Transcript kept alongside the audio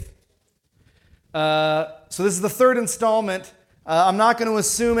So this is the third installment. I'm not going to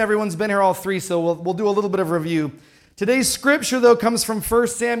assume everyone's been here all three, so we'll do a little bit of review. Today's scripture, though, comes from 1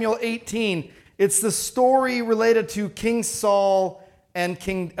 Samuel 18. It's the story related to King Saul and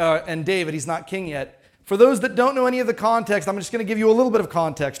David. He's not king yet. For those that don't know any of the context, I'm just going to give you a little bit of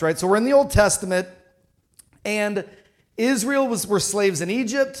context, right? So we're in the Old Testament, and Israel were slaves in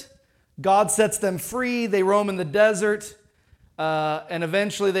Egypt. God sets them free. They roam in the desert, and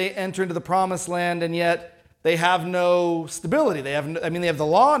eventually they enter into the promised land, and yet they have no stability. They have the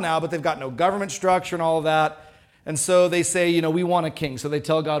law now, but they've got no government structure and all of that. And so they say, we want a king. So they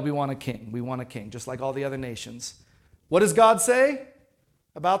tell God, we want a king. We want a king, just like all the other nations. What does God say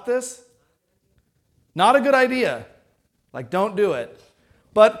about this? Not a good idea. Like, don't do it.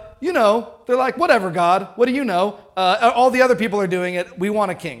 But, they're like, whatever, God, what do you know? All the other people are doing it. We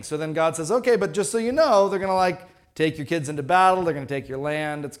want a king. So then God says, okay, but just so you know, they're going to take your kids into battle. They're going to take your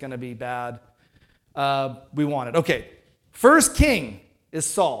land. It's going to be bad. We want it. Okay, first king is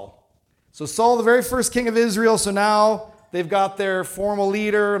Saul. So Saul, the very first king of Israel. So now they've got their formal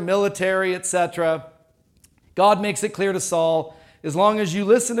leader, military, etc. God makes it clear to Saul, as long as you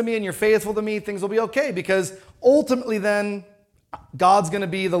listen to me and you're faithful to me, things will be okay. Because ultimately then, God's going to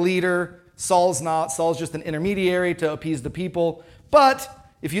be the leader. Saul's not. Saul's just an intermediary to appease the people. But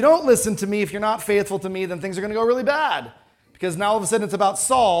if you don't listen to me, if you're not faithful to me, then things are going to go really bad. Because now all of a sudden it's about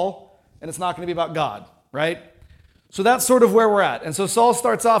Saul, and it's not going to be about God, right? So that's sort of where we're at. And so Saul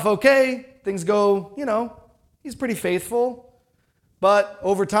starts off okay. Things go, he's pretty faithful. But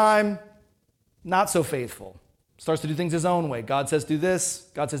over time, not so faithful. Starts to do things his own way. God says do this.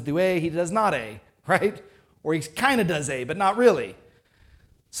 God says do A. He does not A, right? Or he kind of does A, but not really.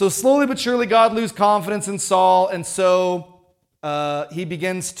 So slowly but surely, God loses confidence in Saul. And so he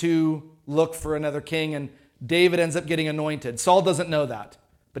begins to look for another king. And David ends up getting anointed. Saul doesn't know that,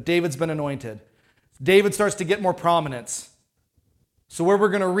 but David's been anointed. David starts to get more prominence. So where we're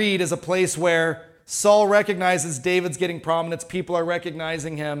going to read is a place where Saul recognizes David's getting prominence. People are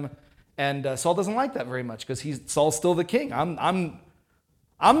recognizing him. And Saul doesn't like that very much because Saul's still the king.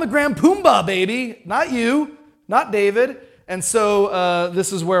 I'm the Grand Pumbaa, baby. Not you, not David. And so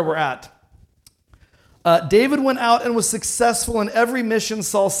this is where we're at. David went out and was successful in every mission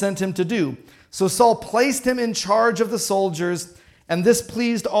Saul sent him to do. So Saul placed him in charge of the soldiers, and this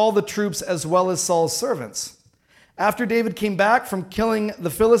pleased all the troops as well as Saul's servants. After David came back from killing the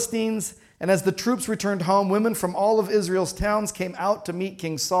Philistines, and as the troops returned home, women from all of Israel's towns came out to meet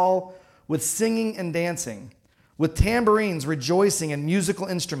King Saul with singing and dancing, with tambourines, rejoicing, and musical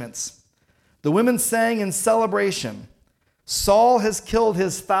instruments. The women sang in celebration, Saul has killed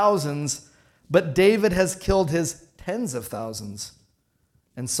his thousands, but David has killed his tens of thousands.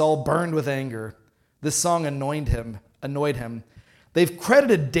 And Saul burned with anger. This song annoyed him. They've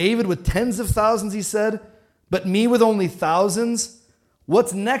credited David with tens of thousands, he said, but me with only thousands.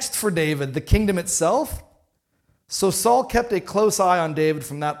 What's next for David? The kingdom itself? So Saul kept a close eye on David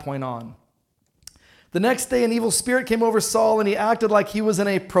from that point on. The next day, an evil spirit came over Saul, and he acted like he was in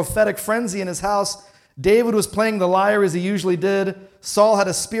a prophetic frenzy in his house. David was playing the lyre as he usually did. Saul had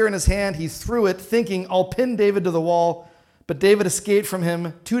a spear in his hand. He threw it, thinking, I'll pin David to the wall. But David escaped from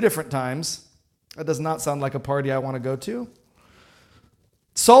him 2 different times. That does not sound like a party I want to go to.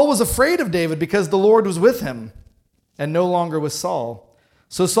 Saul was afraid of David because the Lord was with him and no longer with Saul.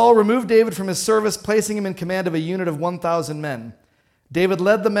 So Saul removed David from his service, placing him in command of a unit of 1,000 men. David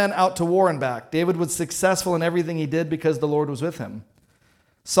led the men out to war and back. David was successful in everything he did because the Lord was with him.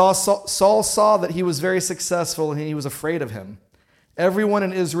 Saul saw that he was very successful and he was afraid of him. Everyone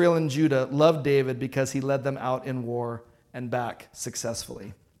in Israel and Judah loved David because he led them out in war and back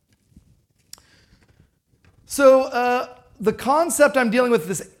successfully. So the concept I'm dealing with,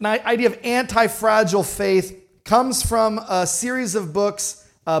 this idea of anti-fragile faith, comes from a series of books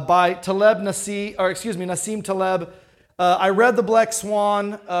by Nassim Taleb. I read The Black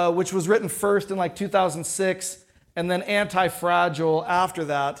Swan, which was written first in 2006, and then Anti-Fragile after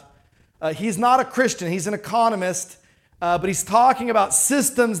that. He's not a Christian, he's an economist, but he's talking about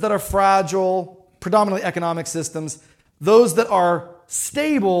systems that are fragile, predominantly economic systems, those that are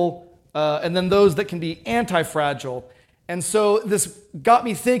stable, and then those that can be anti-fragile. And so this got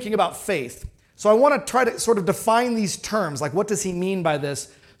me thinking about faith. So I want to try to sort of define these terms, like what does he mean by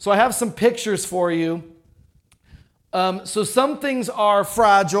this? So I have some pictures for you. So some things are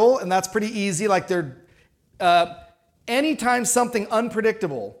fragile, and that's pretty easy. Like they're anytime something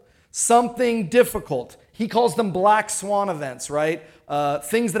unpredictable, something difficult, he calls them black swan events, right?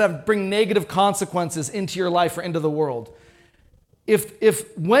 Things that bring negative consequences into your life or into the world.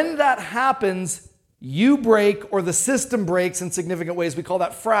 If when that happens, you break or the system breaks in significant ways, we call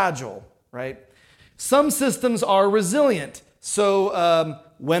that fragile, right? Some systems are resilient. So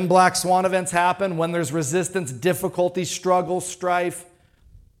when black swan events happen, when there's resistance, difficulty, struggle, strife,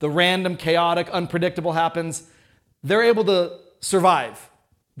 the random, chaotic, unpredictable happens, they're able to survive.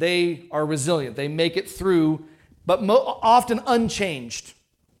 They are resilient. They make it through, but often unchanged,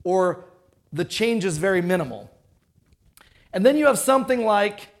 or the change is very minimal. And then you have something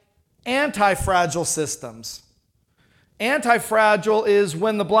like anti-fragile systems. Anti-fragile is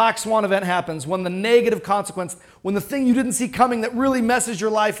when the black swan event happens, when the negative consequence, when the thing you didn't see coming that really messes your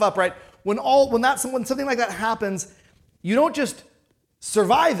life up, right? When something like that happens, you don't just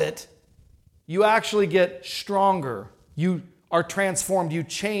survive it, you actually get stronger. You are transformed, you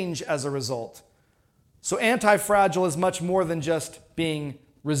change as a result. So anti-fragile is much more than just being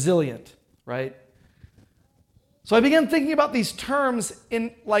resilient, right? So I began thinking about these terms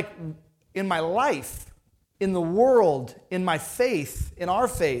in my life, in the world, in my faith, in our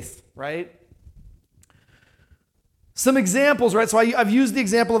faith, right? Some examples, right? So I've used the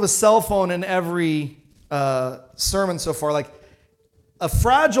example of a cell phone in every sermon so far. Like a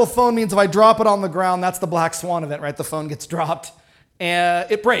fragile phone means if I drop it on the ground, that's the black swan event, right? The phone gets dropped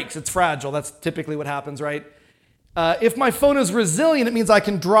and it breaks. It's fragile. That's typically what happens, right? If my phone is resilient, it means I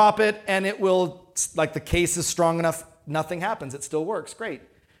can drop it and it will, like the case is strong enough, nothing happens. It still works. Great.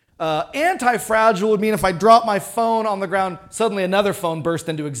 Anti-fragile would mean if I drop my phone on the ground, suddenly another phone bursts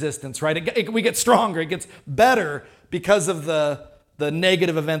into existence, right? We get stronger, it gets better because of the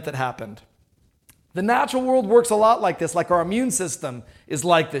negative event that happened. The natural world works a lot like this, like our immune system is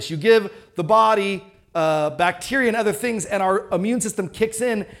like this. You give the body bacteria and other things, and our immune system kicks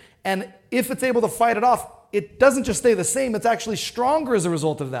in, and if it's able to fight it off, it doesn't just stay the same, it's actually stronger as a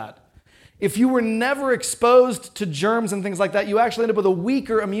result of that. If you were never exposed to germs and things like that, you actually end up with a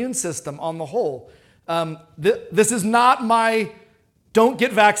weaker immune system on the whole. This is not my don't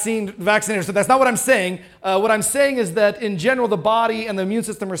get vaccinated. So that's not what I'm saying. What I'm saying is that in general, the body and the immune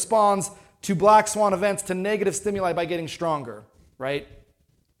system responds to black swan events, to negative stimuli by getting stronger, right?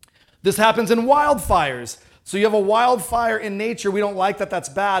 This happens in wildfires. So you have a wildfire in nature. We don't like that. That's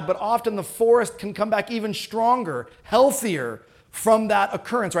bad. But often the forest can come back even stronger, healthier, from that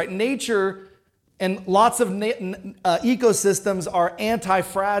occurrence, right? Nature and lots of ecosystems are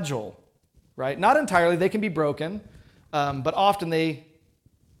anti-fragile, right? Not entirely, they can be broken, but often they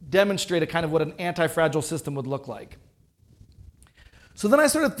demonstrate a kind of what an anti-fragile system would look like. So then I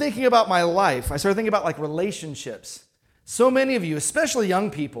started thinking about my life. I started thinking about like relationships. So many of you, especially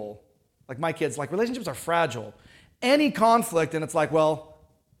young people, like my kids, like relationships are fragile. Any conflict, and it's like, well,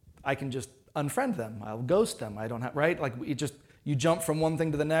 I can just unfriend them. I'll ghost them. I don't have, right? Like you jump from one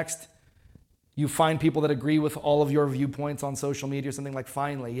thing to the next. You find people that agree with all of your viewpoints on social media or something, like,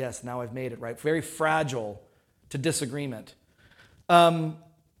 finally, yes, now I've made it, right? Very fragile to disagreement.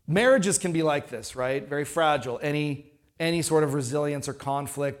 Marriages can be like this, right? Very fragile. Any sort of resilience or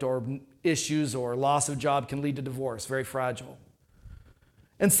conflict or issues or loss of job can lead to divorce. Very fragile.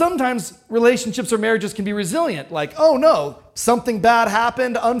 And sometimes relationships or marriages can be resilient. Like, oh no, something bad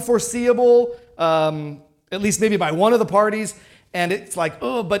happened, unforeseeable, at least maybe by one of the parties. And it's like,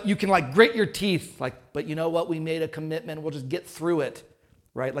 oh, but you can like grit your teeth. Like, but you know what? We made a commitment. We'll just get through it,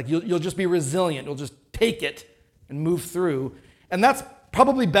 right? Like you'll just be resilient. You'll just take it and move through. And that's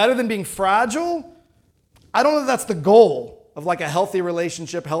probably better than being fragile. I don't know if that's the goal of like a healthy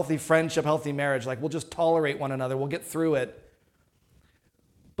relationship, healthy friendship, healthy marriage. Like we'll just tolerate one another. We'll get through it.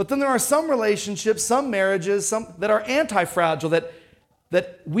 But then there are some relationships, some marriages, some that are anti-fragile, that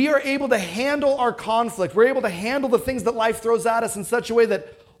we are able to handle our conflict. We're able to handle the things that life throws at us in such a way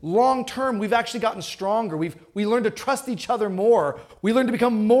that long term we've actually gotten stronger. We learn to trust each other more. We learn to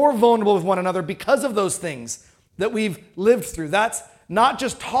become more vulnerable with one another because of those things that we've lived through. That's not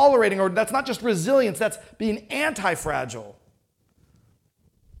just tolerating, or that's not just resilience, that's being anti-fragile.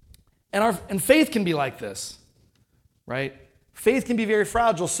 And faith can be like this, right? Faith can be very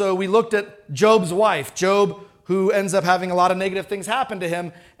fragile. So we looked at Job's wife. Job, who ends up having a lot of negative things happen to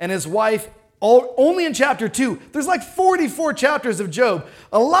him, and his wife, only in chapter 2. There's like 44 chapters of Job.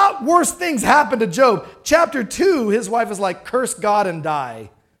 A lot worse things happen to Job. Chapter 2, his wife is like, curse God and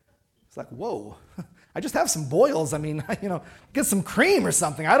die. It's like, whoa, I just have some boils. I mean, get some cream or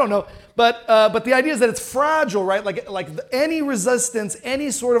something. I don't know. But the idea is that it's fragile, right? Like any resistance,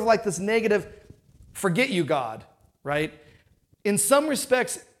 any sort of like this negative, forget you, God, right? In some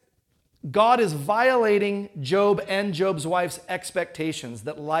respects, God is violating Job and Job's wife's expectations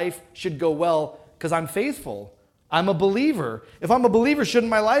that life should go well because I'm faithful. I'm a believer. If I'm a believer, shouldn't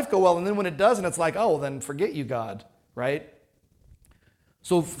my life go well? And then when it doesn't, it's like, oh, then forget you, God, right?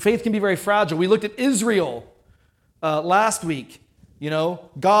 So faith can be very fragile. We looked at Israel last week.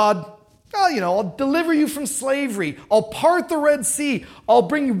 God Oh, I'll deliver you from slavery. I'll part the Red Sea. I'll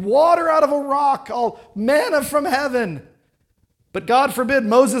bring you water out of a rock. I'll manna from heaven. But God forbid,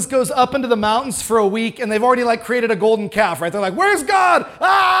 Moses goes up into the mountains for a week and they've already created a golden calf, right? They're like, where's God?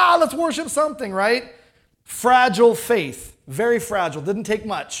 Let's worship something, right? Fragile faith. Very fragile. Didn't take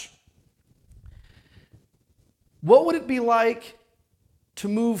much. What would it be like to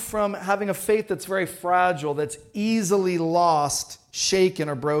move from having a faith that's very fragile, that's easily lost, shaken,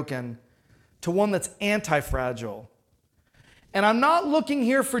 or broken, to one that's anti-fragile? And I'm not looking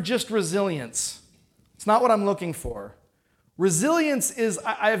here for just resilience. It's not what I'm looking for. Resilience is,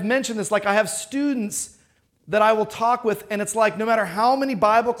 I have mentioned this, I have students that I will talk with, and it's no matter how many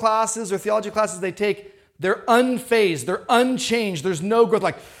Bible classes or theology classes they take, they're unfazed, they're unchanged, there's no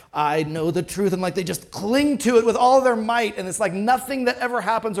growth. I know the truth, and they just cling to it with all their might, and it's nothing that ever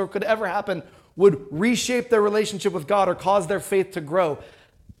happens or could ever happen would reshape their relationship with God or cause their faith to grow.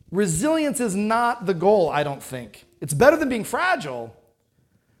 Resilience is not the goal, I don't think. It's better than being fragile,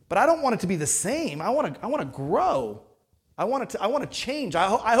 but I don't want it to be the same. I want to grow. I want to change.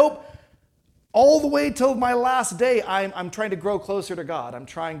 I hope all the way till my last day, I'm trying to grow closer to God. I'm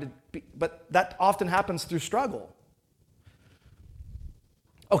trying to be, but that often happens through struggle.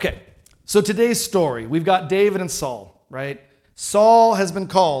 Okay, so today's story, we've got David and Saul, right? Saul has been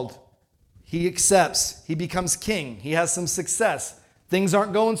called. He accepts. He becomes king. He has some success. Things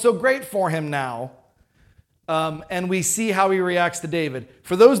aren't going so great for him now. And we see how he reacts to David.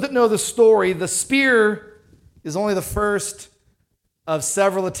 For those that know the story, the spear is only the first of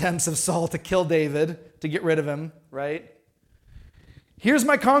several attempts of Saul to kill David, to get rid of him, right? Here's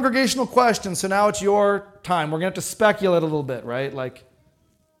my congregational question, so now it's your time. We're going to have to speculate a little bit, right?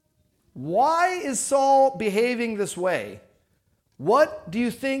 Why is Saul behaving this way? What do you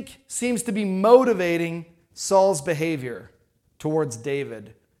think seems to be motivating Saul's behavior towards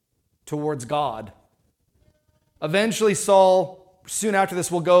David, towards God? Eventually, Saul, soon after this,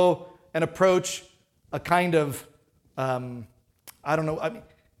 will go and approach a kind of, the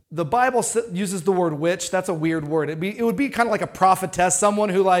Bible uses the word witch. That's a weird word. It would be kind of like a prophetess, someone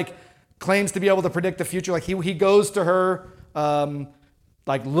who claims to be able to predict the future. He goes to her,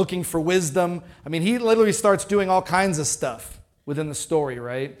 looking for wisdom. He literally starts doing all kinds of stuff within the story,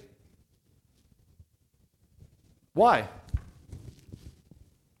 right? Why?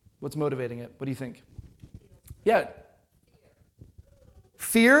 What's motivating it? What do you think? Yeah.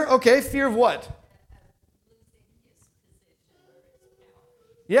 Fear? Okay, fear of what?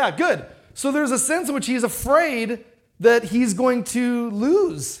 Yeah, good. So there's a sense in which he's afraid that he's going to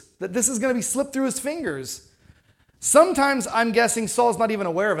lose, that this is going to be slipped through his fingers. Sometimes I'm guessing Saul's not even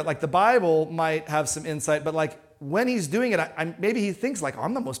aware of it. The Bible might have some insight, but when he's doing it, maybe he thinks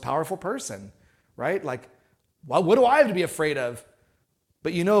I'm the most powerful person, right? What do I have to be afraid of?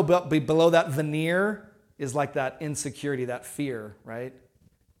 But below that veneer is that insecurity, that fear, right?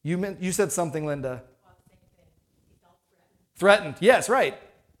 You said something, Linda. Threatened. Yes, right.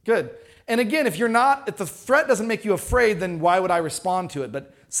 Good. And again, if the threat doesn't make you afraid, then why would I respond to it?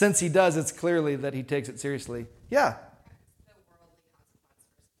 But since he does, it's clearly that he takes it seriously. Yeah. The worldly consequence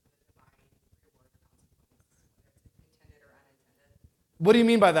versus the divine reward consequence, intended or unintended. What do you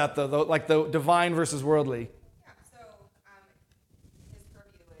mean by that, though? The divine versus worldly? Yeah, so his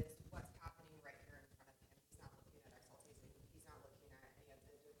purview is what's happening right here in front of him. He's not looking at exaltation. He's not looking at any of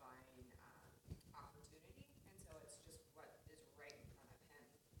the divine opportunity. And so it's just what is right in front of him.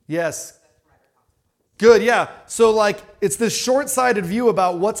 Yes. Good, yeah. So it's this short-sighted view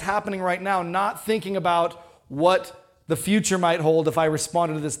about what's happening right now, not thinking about what the future might hold if I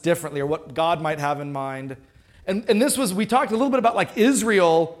responded to this differently or what God might have in mind. And we talked a little bit about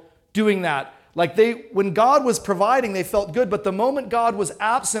Israel doing that. When God was providing, they felt good, but the moment God was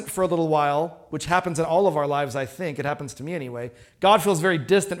absent for a little while, which happens in all of our lives, I think, it happens to me anyway, God feels very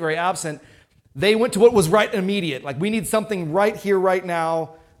distant, very absent, they went to what was right and immediate. We need something right here, right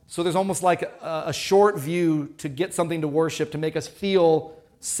now. So there's almost a short view to get something to worship, to make us feel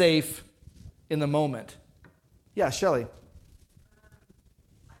safe in the moment. Yeah, Shelley. I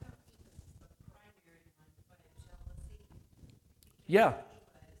don't think this is the primary one, but jealousy. Yeah. He was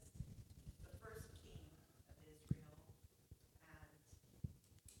the first king of Israel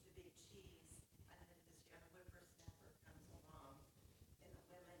and the big cheese, and then this young whippersnapper comes along, and the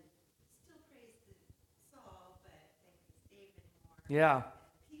women still praise Saul, but think it's David more. Yeah.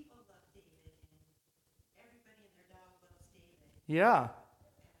 People love David, and everybody and their dog loves David. Yeah.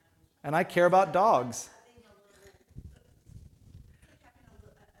 And I care about dogs.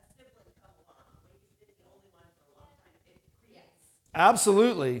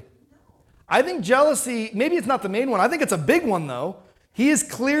 Absolutely. I think jealousy, maybe it's not the main one. I think it's a big one, though. He is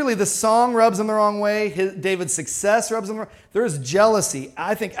clearly, the song rubs him the wrong way. David's success rubs him the wrong way. There is jealousy.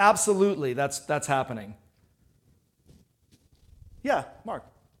 I think absolutely that's happening. Yeah, Mark.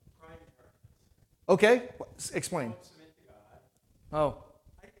 Okay, explain. Oh.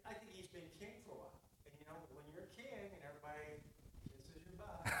 I think he's been king for a while. And you know, when you're king and everybody, this is your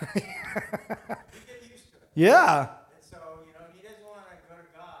boss, you get used to it. Yeah. And so, you know, he doesn't want to go to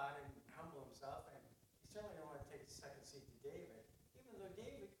God and humble himself. And he certainly don't want to take the second seat to David, even though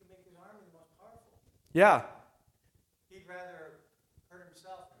David could make his army the most powerful. Yeah. He'd rather hurt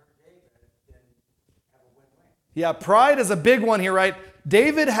himself and hurt David than have a win-win. Yeah, pride is a big one here, right?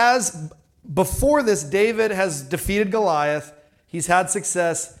 Before this, David has defeated Goliath. He's had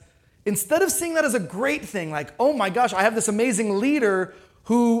success. Instead of seeing that as a great thing, like, oh my gosh, I have this amazing leader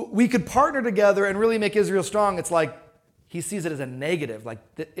who we could partner together and really make Israel strong, it's like he sees it as a negative. Like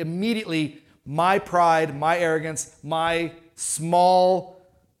immediately, my pride, my arrogance, my small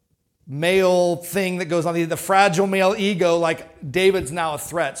male thing that goes on, the fragile male ego, like David's now a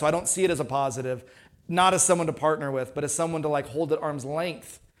threat. So I don't see it as a positive, not as someone to partner with, but as someone to like hold at arm's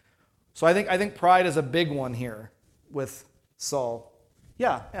length. So I think pride is a big one here with Saul.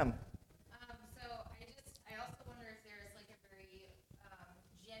 Yeah, Em. So I also wonder if there's like a very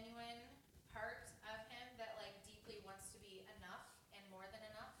genuine part of him that like deeply wants to be enough and more than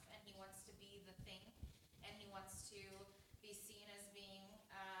enough, and he wants to be the thing, and he wants to be seen as being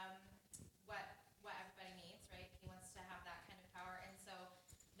what everybody needs, right? He wants to have that kind of power, and so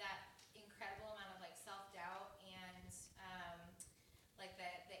that incredible amount of like self-doubt and like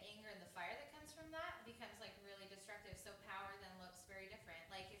the anger and the fire that comes from that becomes like really destructive. So power then looks very different.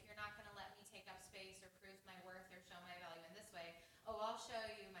 Like if you're not going to let me take up space or prove my worth or show my value in this way, oh, I'll show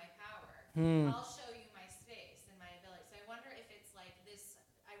you my power. I'll show you my space and my ability. So I wonder if it's like this,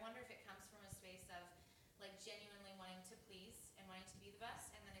 I wonder if it comes from a space of like genuinely wanting to please and wanting to be the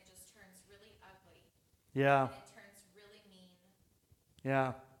best, and then it just turns really ugly. Yeah. And it turns really mean.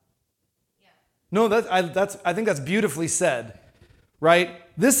 Yeah. Yeah. No, I think that's beautifully said. Right?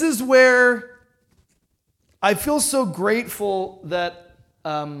 This is where I feel so grateful that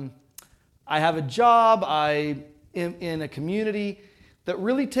I have a job, I am in a community that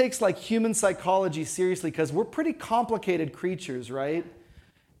really takes like human psychology seriously, because we're pretty complicated creatures, right?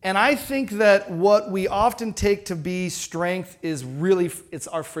 And I think that what we often take to be strength is really, it's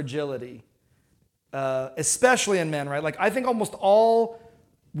our fragility, especially in men, right? Like I think almost all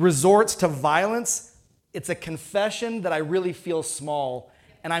resorts to violence, it's a confession that I really feel small,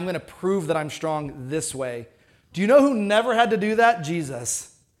 and I'm going to prove that I'm strong this way. Do you know who never had to do that?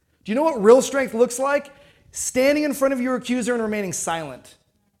 Jesus. Do you know what real strength looks like? Standing in front of your accuser and remaining silent.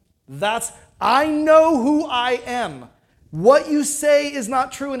 I know who I am. What you say is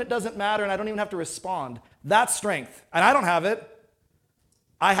not true and it doesn't matter, and I don't even have to respond. That's strength. And I don't have it.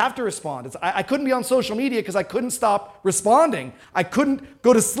 I have to respond. I couldn't be on social media because I couldn't stop responding. I couldn't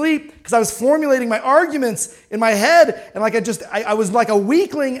go to sleep because I was formulating my arguments in my head, and like I was like a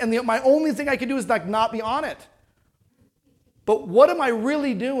weakling, and my only thing I could do is like not be on it. But what am I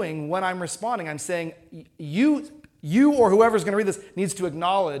really doing when I'm responding? I'm saying, you or whoever's going to read this needs to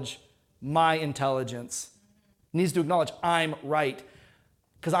acknowledge my intelligence, needs to acknowledge I'm right,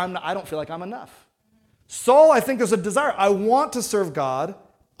 because I don't feel like I'm enough. Saul, I think there's a desire. I want to serve God.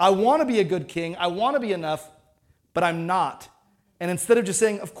 I want to be a good king. I want to be enough, but I'm not. And instead of just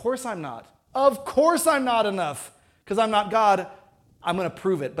saying, of course I'm not enough, because I'm not God, I'm going to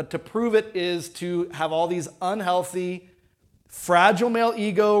prove it. But to prove it is to have all these unhealthy, fragile male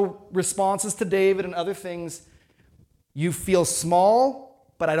ego responses to David and other things. You feel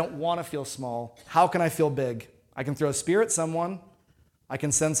small, but I don't want to feel small. How can I feel big? I can throw a spear at someone. I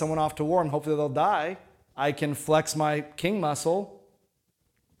can send someone off to war and hopefully they'll die. I can flex my king muscle.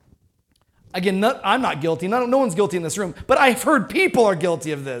 Again, I'm not guilty. No one's guilty in this room. But I've heard people are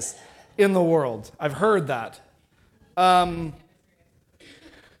guilty of this in the world. I've heard that.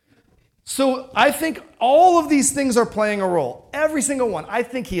 So I think all of these things are playing a role. Every single one. I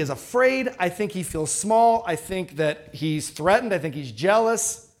think he is afraid. I think he feels small. I think that he's threatened. I think he's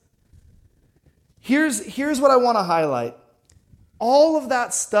jealous. Here's what I want to highlight. All of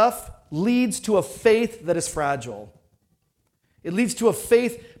that stuff leads to a faith that is fragile. It leads to a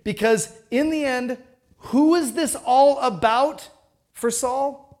faith because in the end, who is this all about for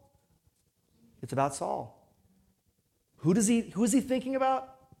Saul? It's about Saul. Who is he thinking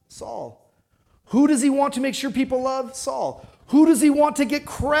about? Saul. Who does he want to make sure people love? Saul. Who does he want to get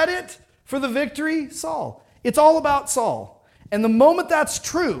credit for the victory? Saul. It's all about Saul. And the moment that's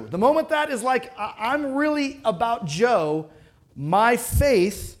true, the moment that is like, I'm really about Joe, my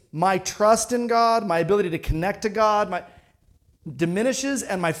faith, my trust in God, my ability to connect to God, diminishes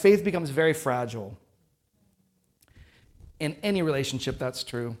and my faith becomes very fragile. In any relationship, that's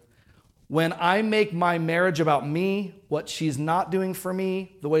true. When I make my marriage about me, what she's not doing for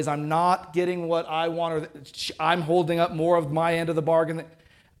me, the ways I'm not getting what I want, or I'm holding up more of my end of the bargain,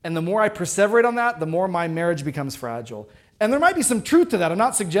 and the more I perseverate on that, the more my marriage becomes fragile. And there might be some truth to that. I'm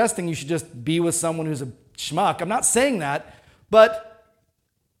not suggesting you should just be with someone who's a schmuck. I'm not saying that. But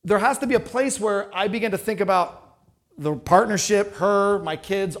there has to be a place where I begin to think about the partnership, her, my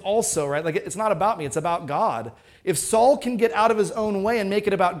kids also, right? Like, it's not about me, it's about God. If Saul can get out of his own way and make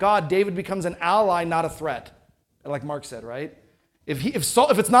it about God, David becomes an ally, not a threat. Like Mark said, right? If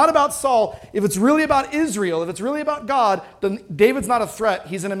it's not about Saul, if it's really about Israel, if it's really about God, then David's not a threat.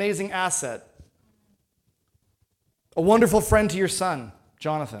 He's an amazing asset. A wonderful friend to your son,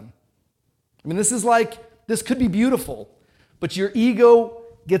 Jonathan. I mean, this could be beautiful, but your ego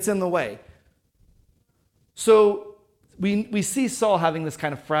gets in the way. So we see Saul having this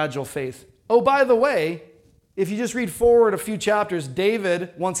kind of fragile faith. Oh, by the way, if you just read forward a few chapters, David,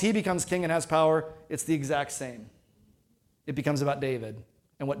 once he becomes king and has power, it's the exact same. It becomes about David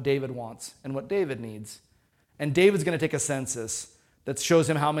and what David wants and what David needs. And David's going to take a census that shows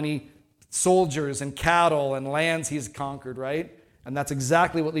him how many soldiers and cattle and lands he's conquered, right? And that's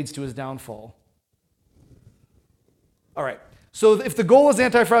exactly what leads to his downfall. All right. So if the goal is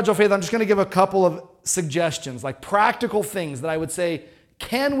anti-fragile faith, I'm just going to give a couple of suggestions, like practical things that I would say,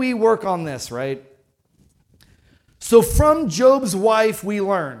 can we work on this, right? So from Job's wife, we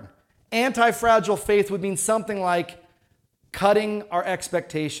learn anti-fragile faith would mean something like cutting our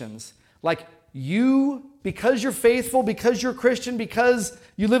expectations. Like because you're faithful, because you're Christian, because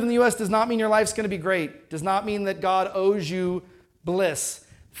you live in the U.S. does not mean your life's going to be great. Does not mean that God owes you bliss.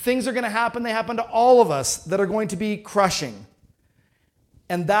 Things are going to happen. They happen to all of us that are going to be crushing.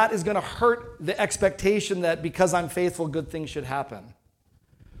 And that is going to hurt the expectation that because I'm faithful, good things should happen.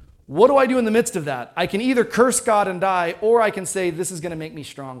 What do I do in the midst of that? I can either curse God and die, or I can say, this is going to make me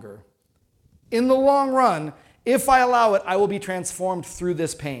stronger. In the long run, if I allow it, I will be transformed through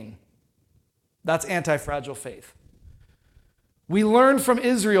this pain. That's anti-fragile faith. We learn from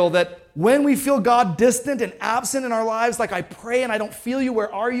Israel that when we feel God distant and absent in our lives, like I pray and I don't feel you,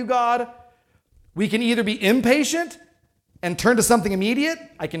 where are you, God? We can either be impatient and turn to something immediate.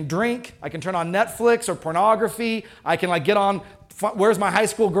 I can drink, I can turn on Netflix or pornography, I can get on Where's My High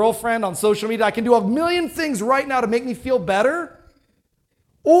School Girlfriend on social media. I can do a million things right now to make me feel better.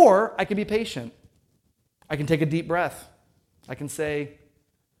 Or I can be patient. I can take a deep breath. I can say,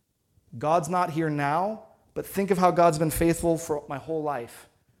 God's not here now, but think of how God's been faithful for my whole life.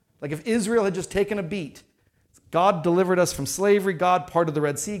 Like if Israel had just taken a beat, God delivered us from slavery, God parted the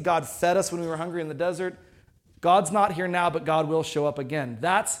Red Sea, God fed us when we were hungry in the desert. God's not here now, but God will show up again.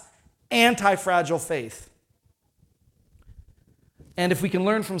 That's anti-fragile faith. And if we can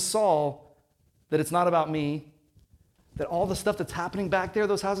learn from Saul that it's not about me, that all the stuff that's happening back there,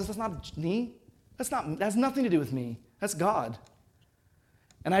 those houses, that's not me. That has nothing to do with me. That's God.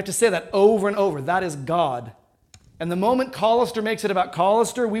 And I have to say that over and over. That is God. And the moment Collister makes it about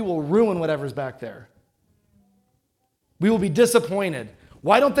Collister, we will ruin whatever's back there. We will be disappointed.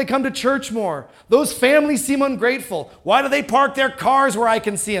 Why don't they come to church more? Those families seem ungrateful. Why do they park their cars where I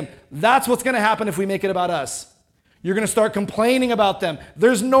can see them? That's what's going to happen if we make it about us. You're going to start complaining about them.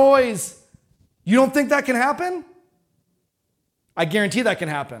 There's noise. You don't think that can happen? I guarantee that can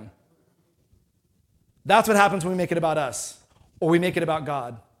happen. That's what happens when we make it about us. Or we make it about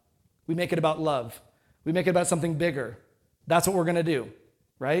God. We make it about love. We make it about something bigger. That's what we're going to do,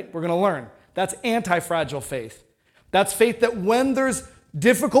 right? We're going to learn. That's anti-fragile faith. That's faith that when there's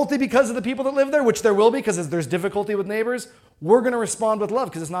difficulty because of the people that live there, which there will be because there's difficulty with neighbors, we're going to respond with love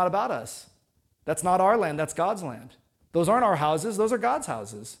because it's not about us. That's not our land. That's God's land. Those aren't our houses. Those are God's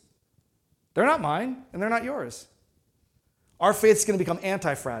houses. They're not mine and they're not yours. Our faith is going to become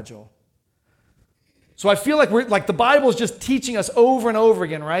anti-fragile. So I feel like the Bible is just teaching us over and over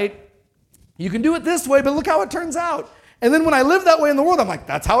again, right? You can do it this way, but look how it turns out. And then when I live that way in the world, I'm like,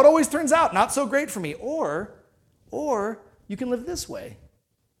 that's how it always turns out. Not so great for me. Or you can live this way.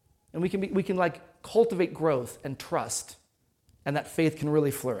 And we can cultivate growth and trust. And that faith can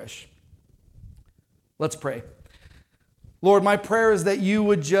really flourish. Let's pray. Lord, my prayer is that you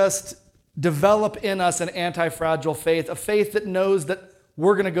would just develop in us an anti-fragile faith, a faith that knows that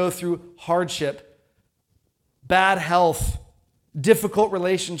we're going to go through hardship, bad health, difficult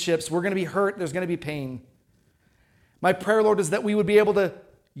relationships. We're going to be hurt. There's going to be pain. My prayer, Lord, is that we would be able to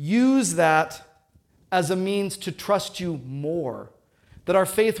use that as a means to trust you more, that our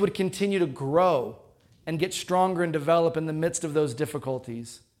faith would continue to grow and get stronger and develop in the midst of those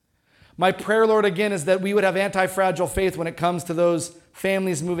difficulties. My prayer, Lord, again, is that we would have anti-fragile faith when it comes to those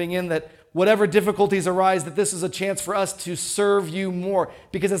families moving in, that whatever difficulties arise, that this is a chance for us to serve you more,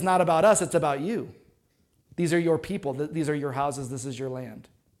 because it's not about us, it's about you. These are your people. These are your houses. This is your land.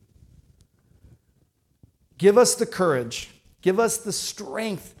 Give us the courage. Give us the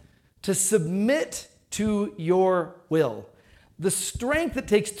strength to submit to your will. The strength it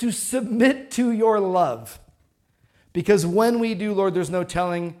takes to submit to your love. Because when we do, Lord, there's no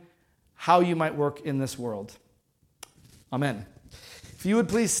telling how you might work in this world. Amen. If you would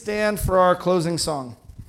please stand for our closing song.